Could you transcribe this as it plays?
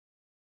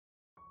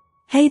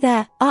Hey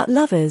there, art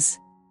lovers!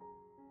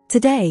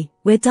 Today,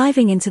 we're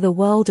diving into the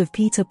world of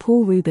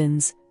Paul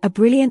Rubens, a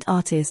brilliant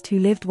artist who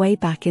lived way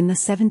back in the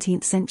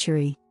 17th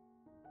century.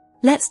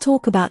 Let's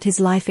talk about his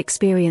life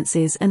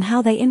experiences and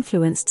how they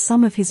influenced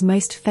some of his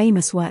most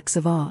famous works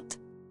of art.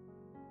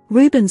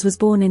 Rubens was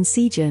born in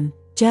Siegen,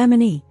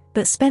 Germany,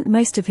 but spent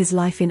most of his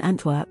life in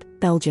Antwerp,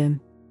 Belgium.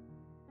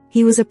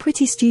 He was a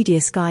pretty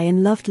studious guy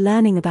and loved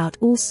learning about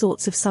all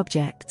sorts of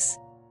subjects.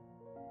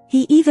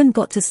 He even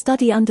got to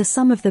study under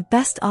some of the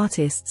best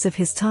artists of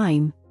his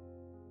time.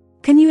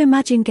 Can you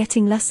imagine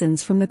getting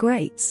lessons from the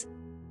greats?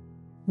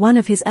 One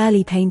of his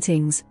early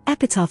paintings,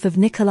 Epitaph of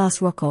Nikolaas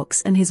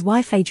Rockox and his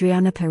wife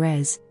Adriana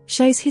Perez,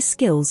 shows his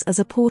skills as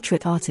a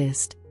portrait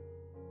artist.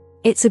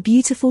 It's a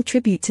beautiful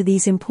tribute to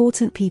these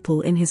important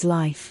people in his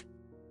life.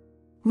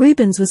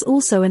 Rubens was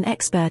also an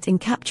expert in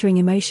capturing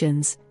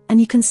emotions,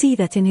 and you can see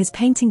that in his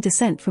painting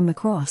Descent from the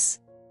Cross.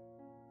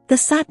 The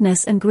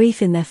sadness and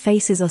grief in their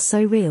faces are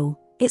so real,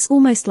 it's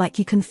almost like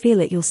you can feel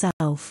it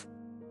yourself.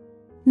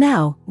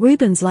 Now,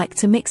 Rubens liked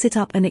to mix it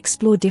up and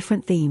explore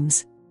different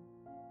themes.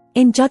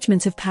 In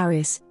Judgement of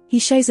Paris, he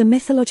shows a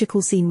mythological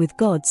scene with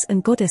gods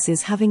and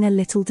goddesses having a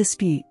little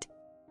dispute.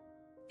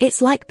 It's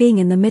like being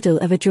in the middle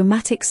of a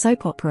dramatic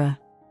soap opera.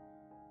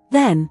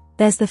 Then,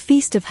 there's the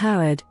Feast of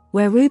Herod,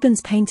 where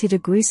Rubens painted a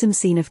gruesome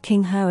scene of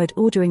King Herod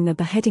ordering the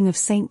beheading of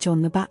Saint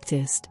John the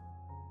Baptist.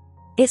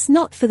 It's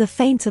not for the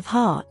faint of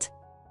heart.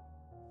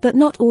 But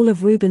not all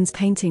of Rubens'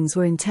 paintings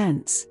were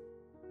intense.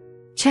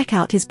 Check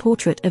out his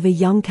portrait of a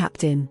young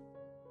captain.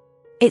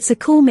 It's a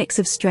cool mix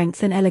of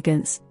strength and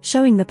elegance,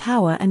 showing the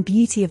power and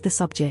beauty of the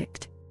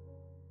subject.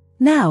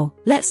 Now,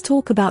 let's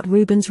talk about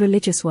Rubens'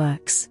 religious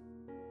works.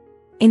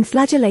 In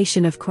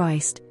Flagellation of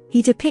Christ,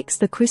 he depicts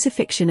the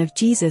crucifixion of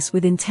Jesus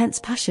with intense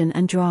passion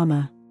and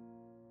drama.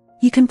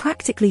 You can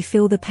practically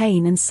feel the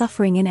pain and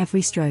suffering in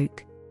every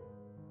stroke.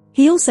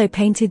 He also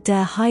painted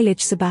Der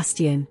Heilige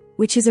Sebastian,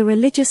 which is a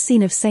religious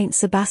scene of Saint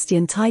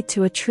Sebastian tied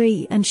to a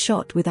tree and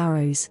shot with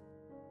arrows.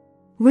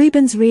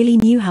 Rubens really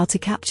knew how to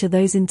capture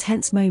those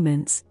intense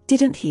moments,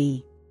 didn't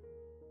he?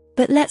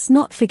 But let's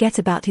not forget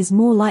about his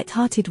more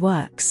light-hearted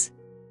works.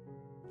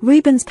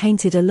 Rubens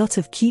painted a lot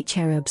of cute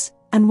cherubs,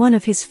 and one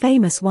of his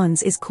famous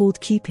ones is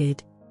called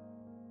Cupid.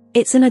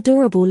 It's an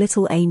adorable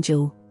little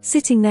angel,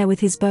 sitting there with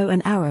his bow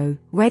and arrow,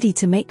 ready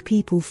to make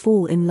people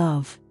fall in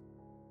love.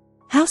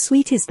 How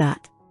sweet is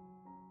that?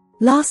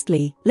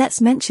 Lastly, let's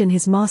mention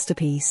his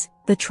masterpiece,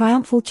 the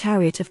Triumphal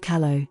Chariot of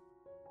Kallo.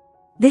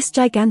 This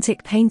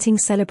gigantic painting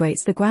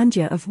celebrates the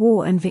grandeur of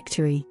war and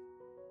victory.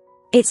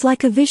 It's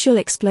like a visual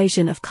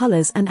explosion of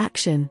colors and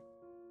action.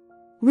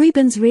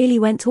 Rubens really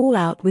went all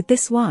out with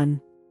this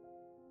one.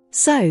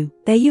 So,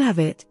 there you have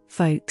it,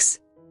 folks.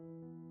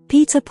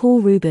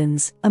 Paul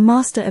Rubens, a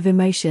master of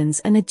emotions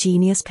and a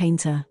genius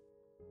painter.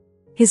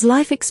 His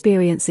life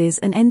experiences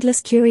and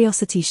endless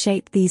curiosity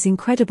shaped these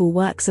incredible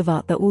works of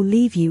art that will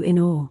leave you in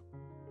awe.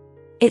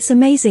 It's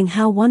amazing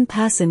how one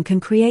person can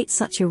create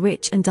such a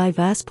rich and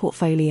diverse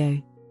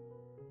portfolio.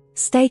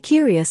 Stay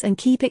curious and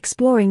keep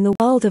exploring the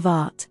world of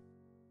art.